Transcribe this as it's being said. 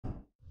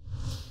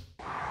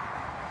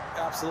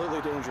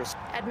absolutely dangerous.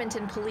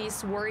 Edmonton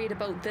police worried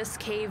about this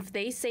cave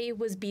they say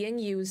was being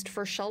used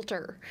for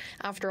shelter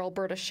after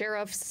Alberta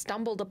sheriffs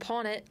stumbled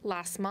upon it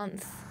last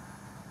month.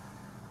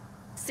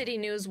 City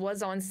News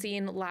was on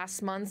scene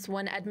last month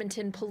when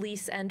Edmonton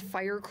police and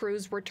fire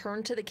crews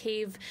returned to the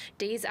cave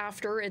days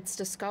after its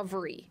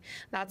discovery.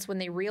 That's when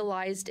they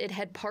realized it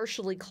had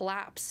partially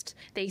collapsed.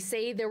 They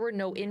say there were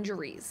no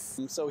injuries.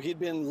 So he'd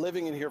been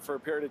living in here for a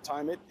period of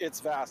time.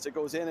 It's vast. It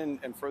goes in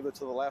and further to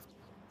the left.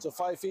 So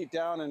 5 feet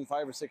down and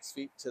 5 or 6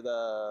 feet to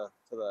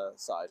the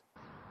side.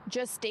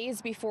 Just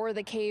days before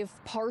the cave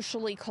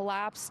partially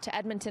collapsed,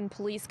 Edmonton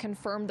police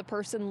confirmed the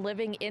person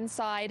living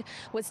inside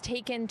was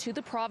taken to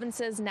the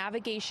province's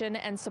Navigation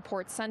and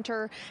Support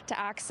Centre to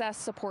access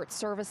support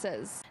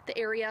services. The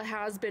area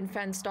has been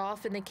fenced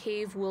off and the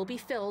cave will be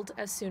filled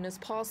as soon as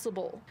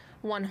possible.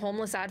 One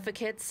homeless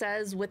advocate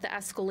says with the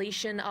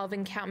escalation of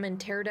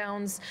encampment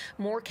teardowns,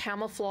 more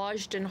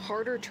camouflaged and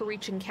harder to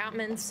reach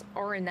encampments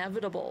are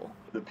inevitable.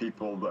 The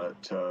people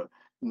that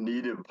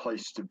need a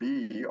place to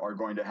be are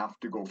going to have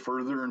to go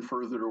further and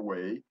further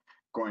away,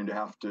 going to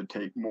have to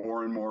take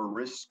more and more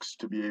risks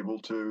to be able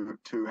to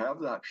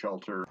have that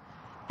shelter.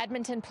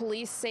 Edmonton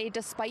police say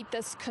despite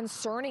this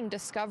concerning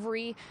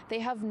discovery, they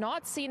have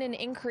not seen an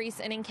increase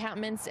in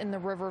encampments in the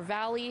River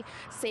Valley,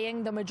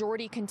 saying the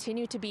majority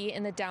continue to be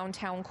in the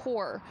downtown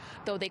core,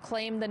 though they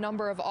claim the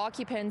number of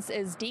occupants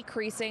is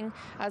decreasing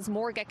as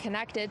more get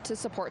connected to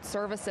support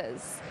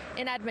services.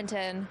 In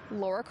Edmonton,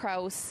 Laura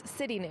Kraus,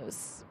 City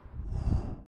News.